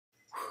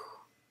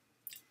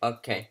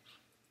Okay,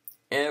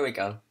 here we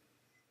go.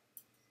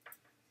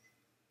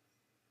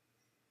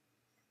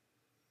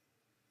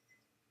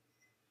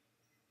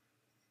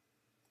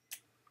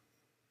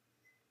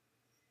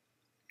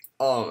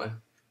 Oh,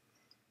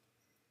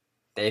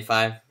 day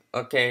 5.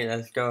 Okay,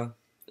 let's go.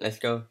 Let's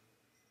go.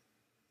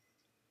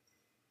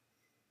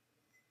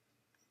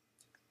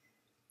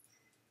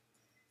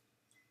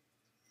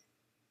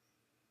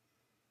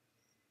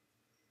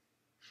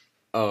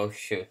 Oh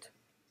shoot.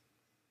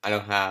 I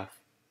don't have.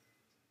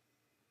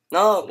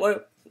 No,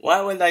 what?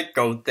 Why would I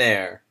go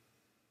there?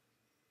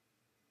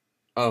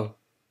 Oh.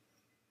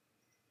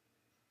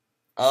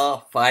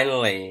 Oh,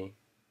 finally.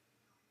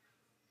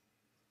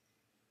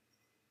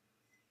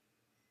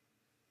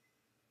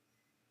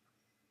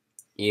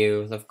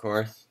 Use, of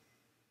course.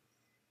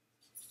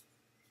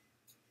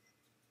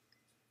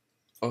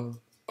 Oh,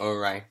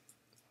 alright.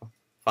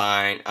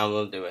 Fine, I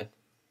will do it.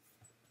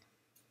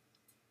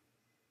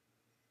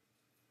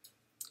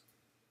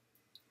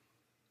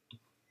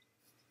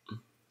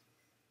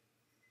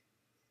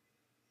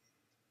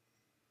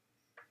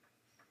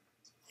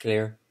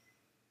 Clear.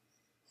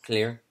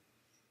 Clear.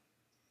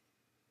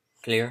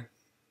 Clear.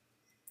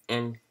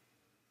 And...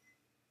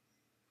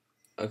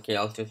 Okay,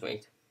 I'll just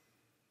wait.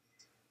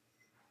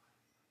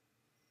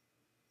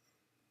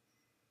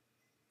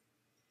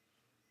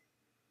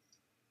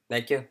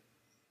 Thank you.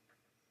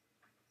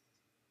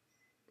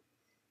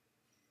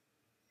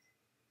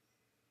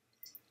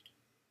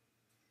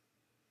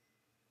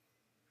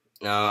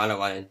 No, I don't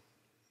want it.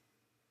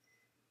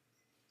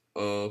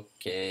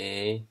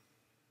 Okay.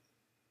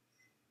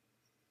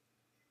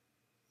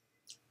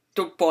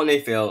 To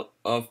Ponyfield,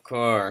 of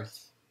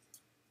course.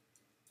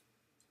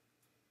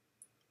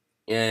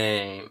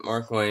 Yay,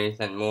 more coins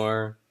and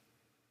more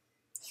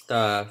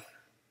stuff.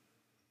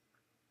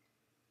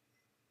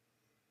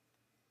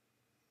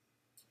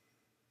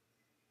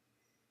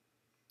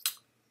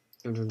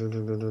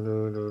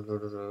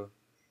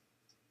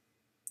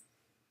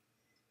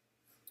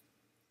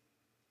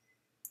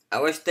 I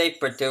wish they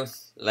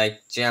produce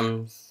like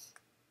gems.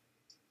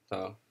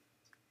 So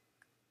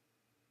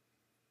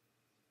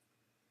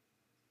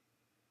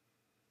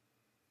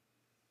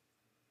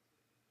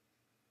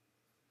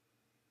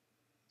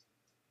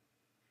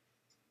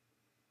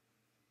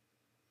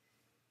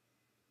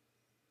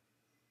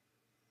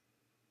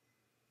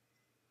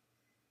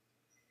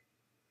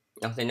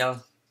nothing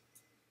else?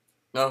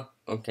 No?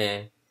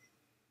 Okay.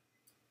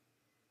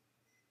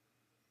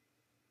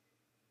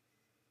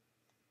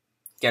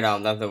 Get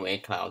out of the way,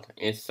 Cloud.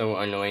 It's so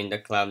annoying the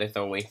cloud is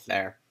always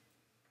there.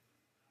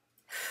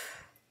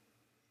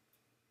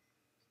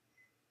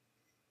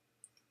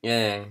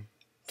 Yeah.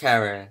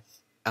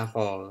 Carrots,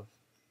 apples,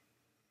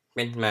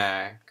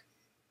 Bismarck.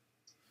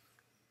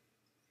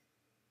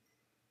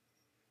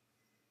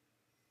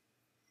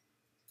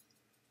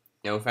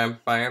 No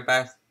vampire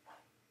bats?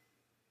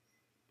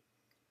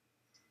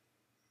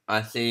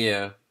 I see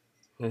you.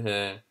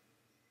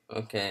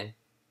 Okay.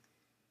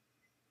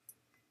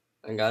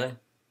 I got it.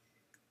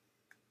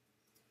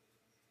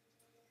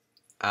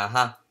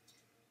 Aha.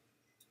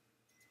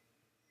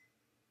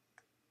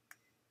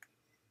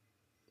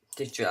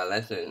 Teach you a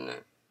lesson.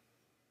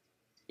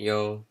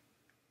 Yo.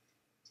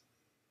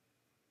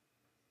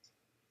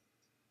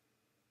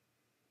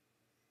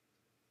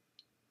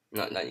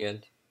 Not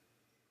yet.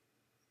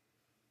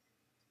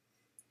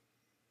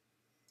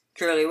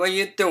 Shirley, what are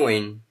you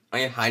doing? Are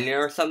you hiding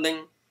or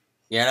something?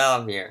 Get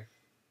out of here.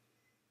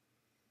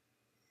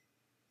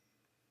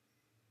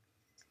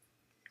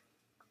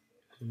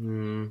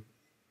 Hmm.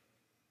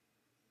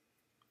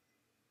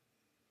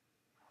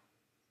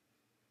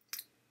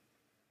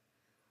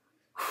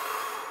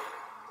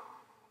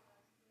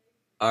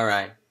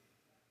 Alright.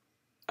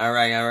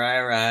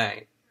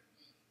 Alright.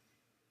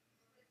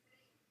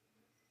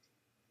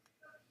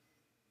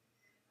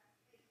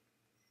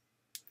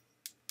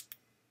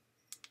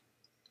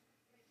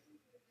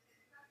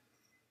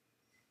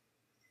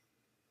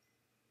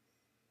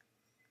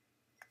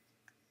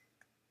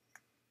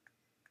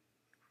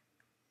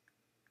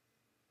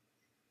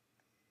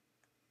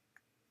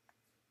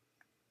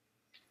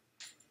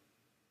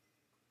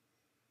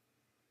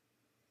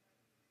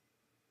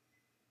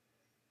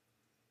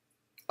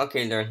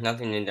 Okay, there's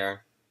nothing in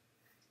there.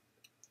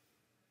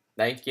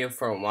 Thank you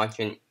for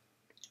watching.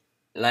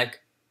 Like,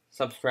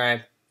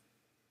 subscribe,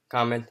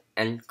 comment,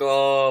 and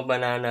go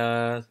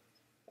bananas.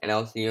 And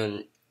I'll see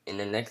you in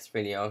the next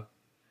video.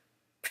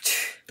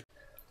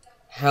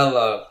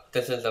 Hello,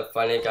 this is the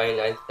Funny Guy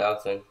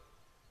 9000.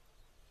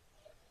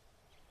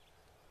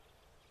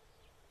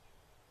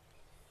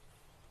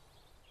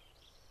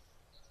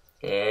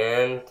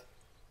 And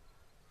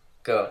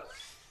go.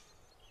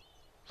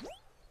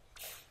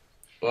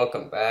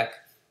 Welcome back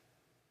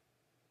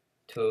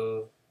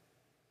to...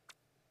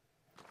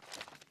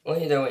 What are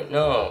you doing?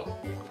 No.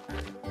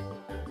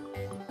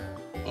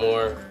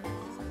 More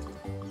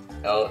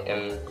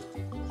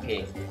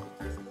LMP.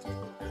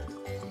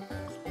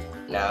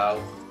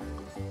 Now,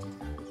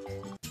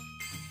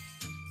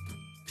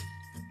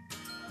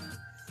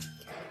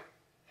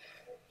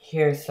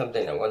 here's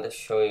something I want to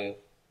show you.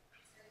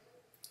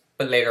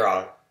 but later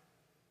on.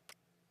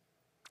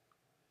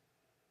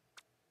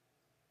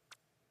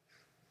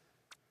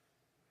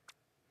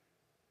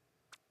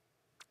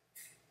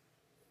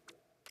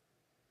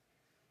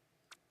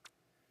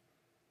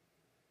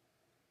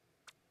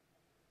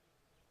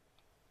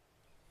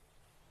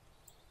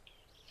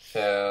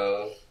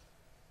 So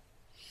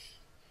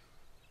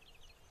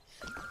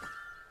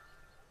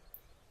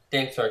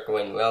things are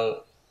going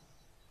well.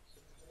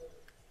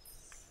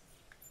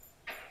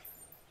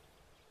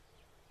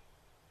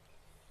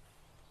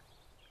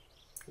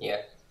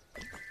 Yeah,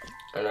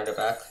 another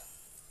bat.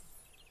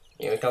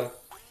 Here we come.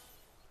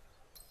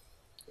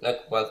 Look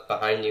what's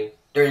behind you.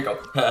 There you go.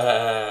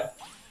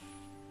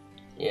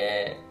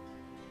 Yeah,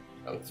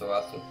 I'm so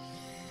awesome.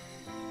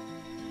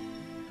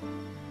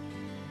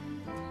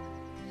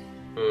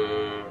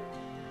 Hmm.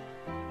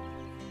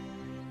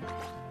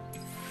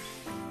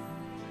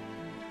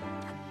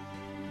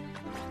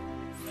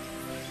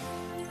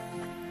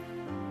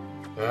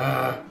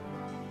 Ah.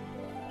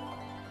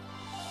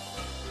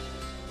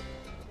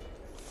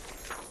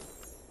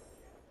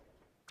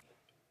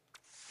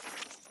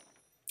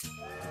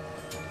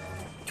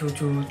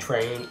 Choo-choo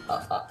train.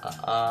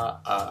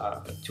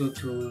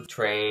 Choo-choo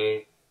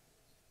train.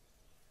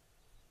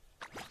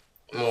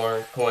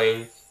 More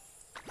coins.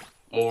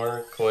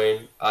 More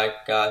coin. I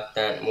got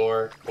that.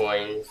 More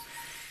coins.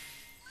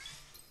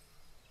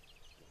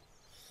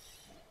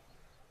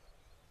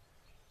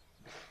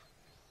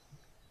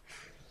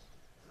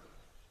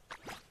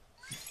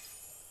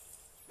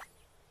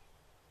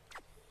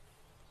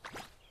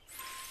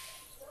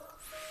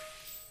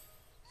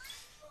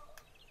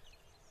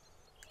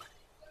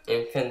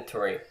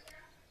 Inventory.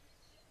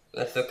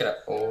 Let's look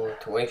at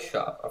old toy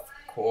shop, of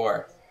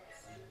course.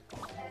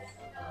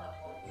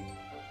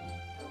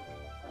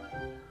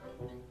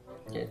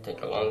 It'll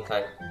take a long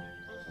time.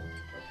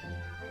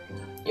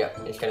 Yeah,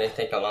 it's gonna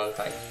take a long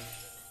time.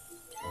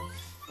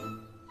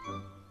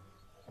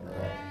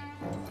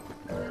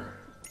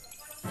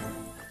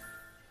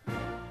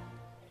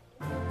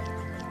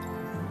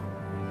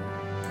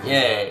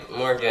 Yay,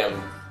 more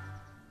gems.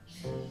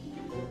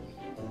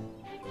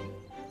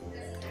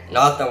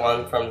 Not the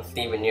one from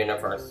Steven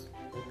Universe.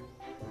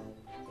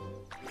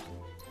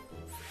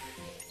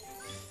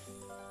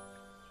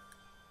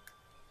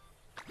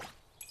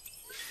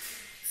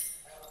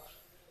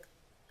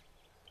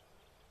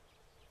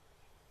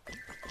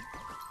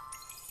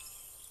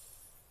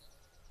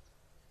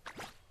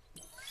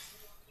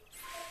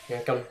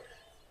 Here come.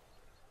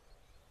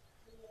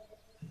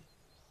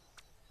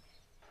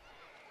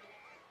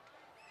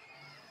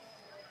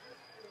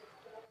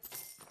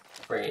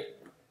 Great.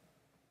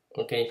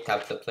 Okay,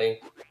 tap to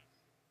play.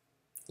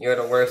 You're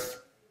the worst.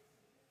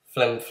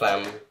 Flim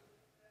flam.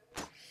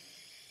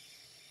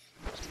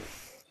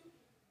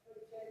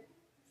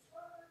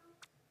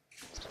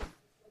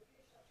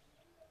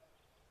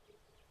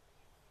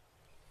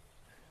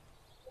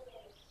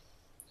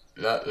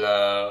 Not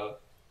now.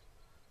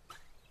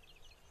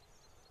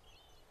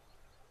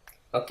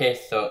 Okay,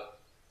 so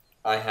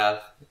I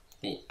have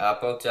the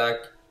Applejack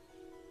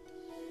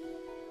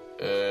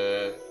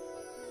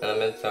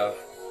elements of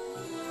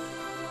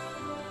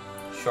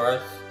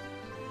shorts.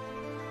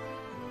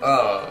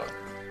 Oh.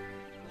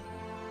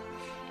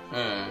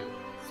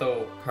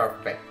 So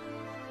perfect.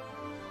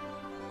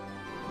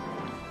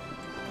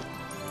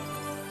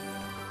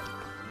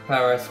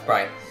 Power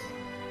sprites.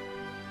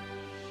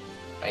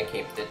 I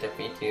keep the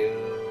defeat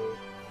you.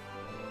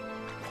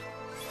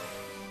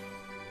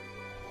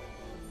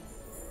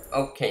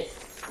 Okay,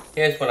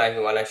 here's what I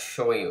want to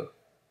show you.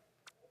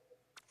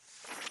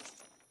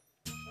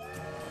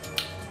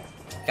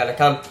 Gotta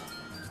come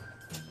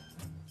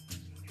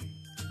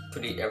to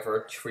the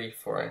ever tree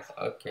forest.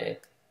 Okay.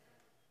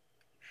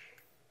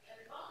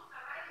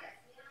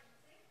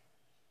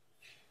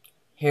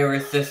 Here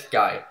is this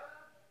guy.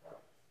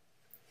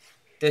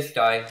 This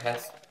guy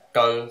has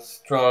gone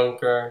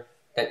stronger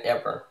than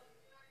ever.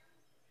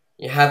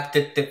 You have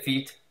to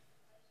defeat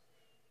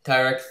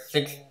Tyrex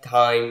 6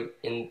 times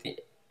in the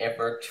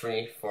ever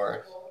tree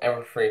forest.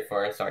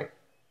 Sorry.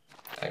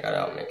 I got it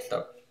all mixed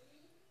up.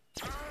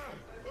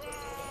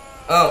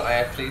 Oh, I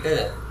actually did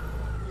it.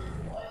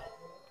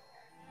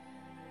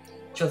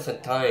 Just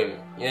in time,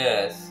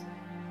 yes.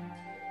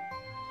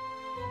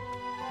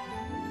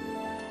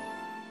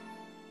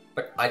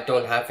 But I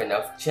don't have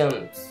enough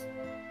gems.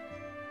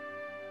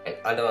 And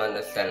I don't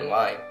understand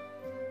why.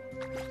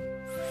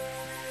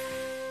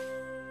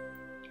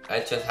 I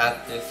just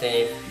have to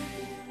save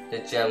the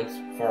gems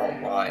for a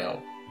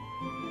while.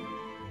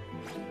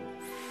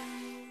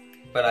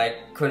 But I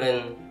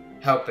couldn't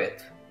help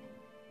it.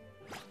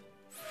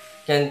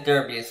 Can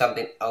there be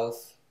something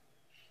else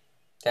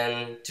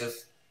than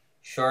just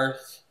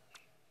shorts?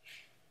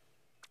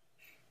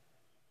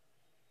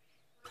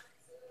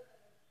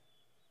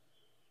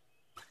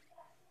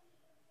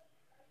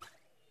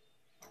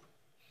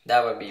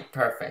 That would be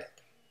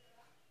perfect.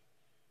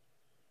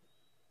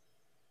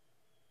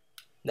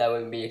 That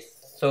would be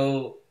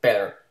so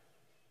better.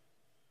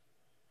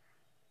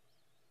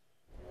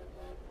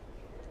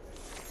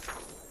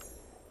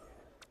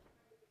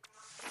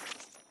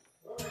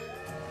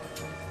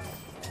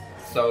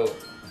 So,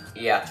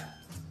 yeah.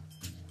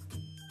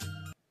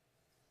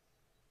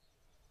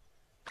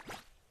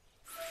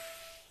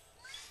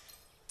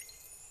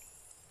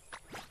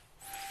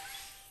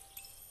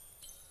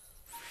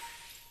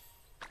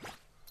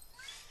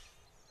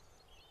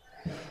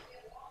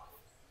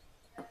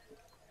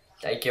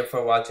 Thank you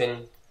for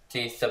watching.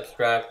 Please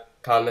subscribe,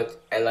 comment,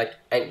 and like,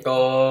 and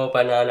go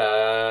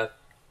banana.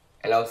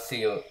 And I'll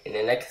see you in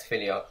the next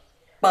video.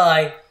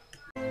 Bye!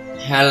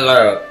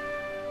 Hello,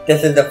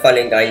 this is the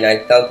funny guy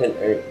 9000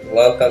 and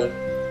welcome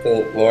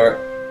to more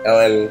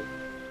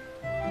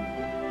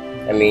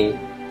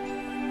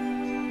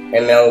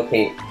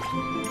MLP.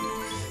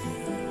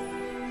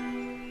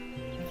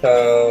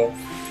 So,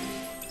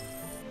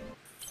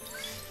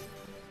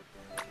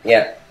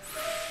 yeah,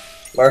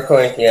 more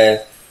coins,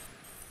 yes,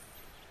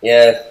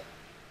 yes.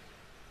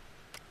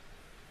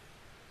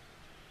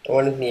 I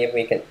want to see if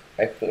we can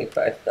actually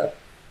buy stuff.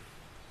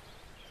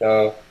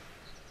 So,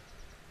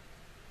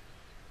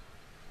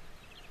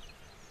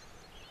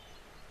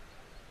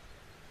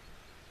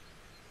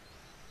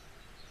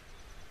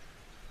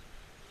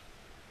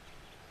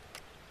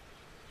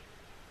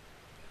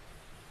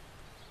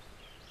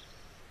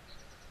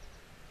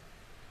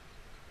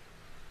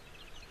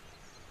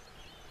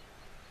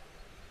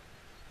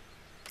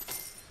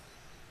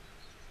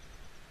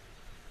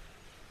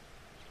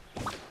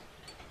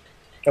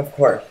 of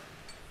course.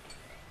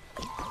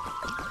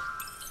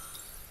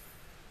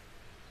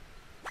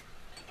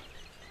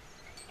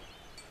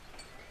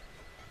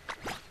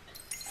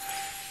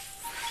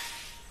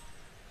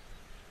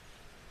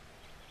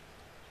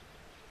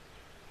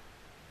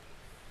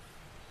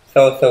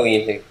 So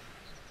easy.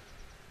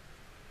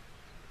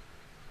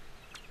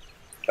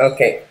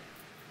 Okay,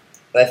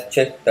 let's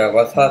check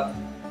what's hot.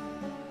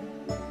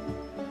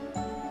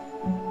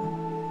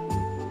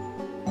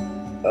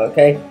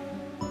 Okay.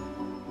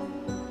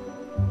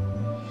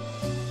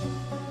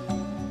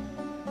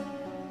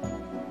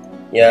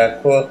 Yeah,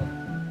 cool.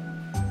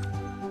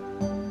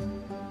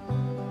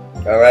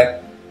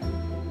 Alright.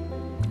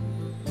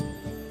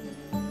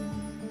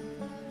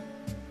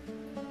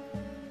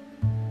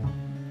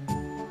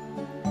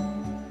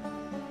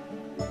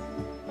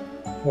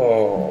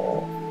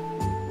 Oh.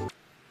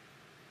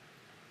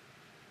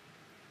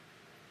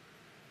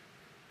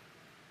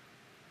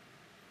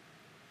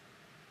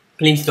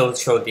 Please don't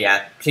show the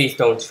ad. Please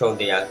don't show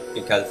the ad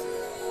because...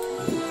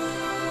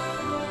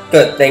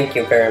 Good, thank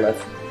you very much.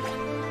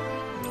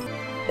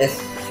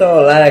 It's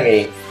so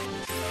laggy.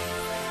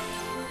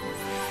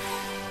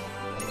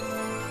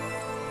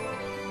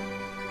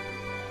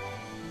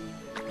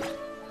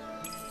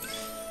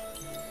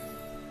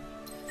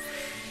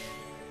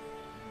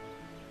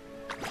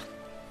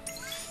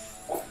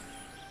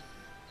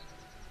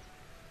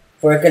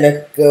 We're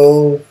gonna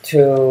go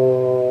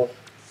to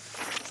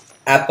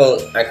Apple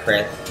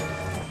Acrid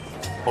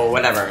or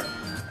whatever.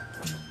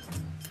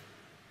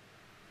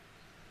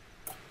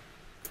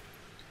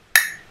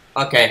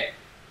 Okay.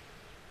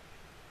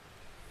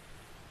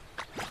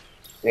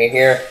 Right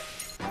here.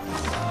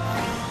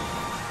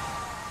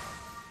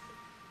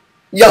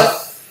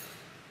 Yes!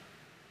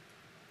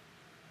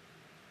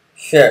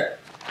 Sure.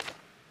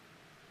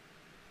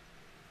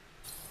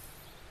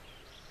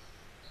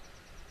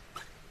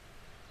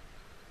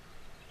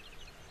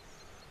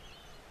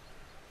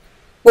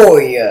 Oh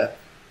yeah.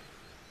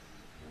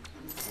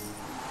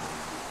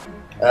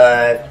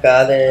 I've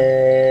got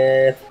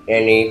it.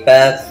 Any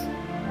bets?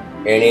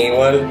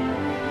 Anyone?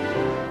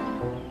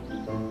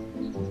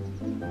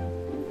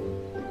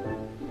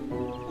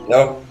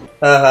 No?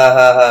 Ha ha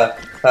ha ha.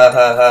 Ha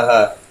ha ha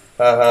ha.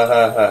 Ha ha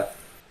ha ha.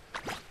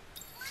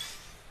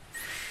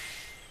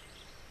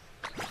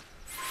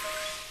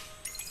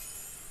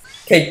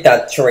 Take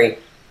that tree.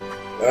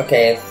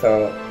 Okay,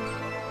 so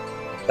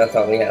that's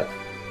all we have.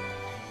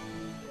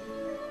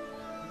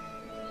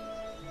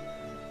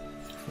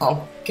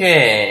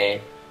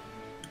 Okay.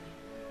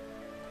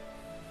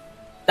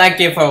 Thank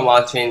you for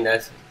watching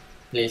this.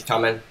 Please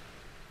comment,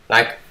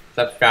 like,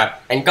 subscribe,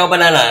 and go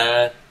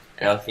banana.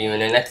 And I'll see you in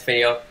the next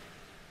video.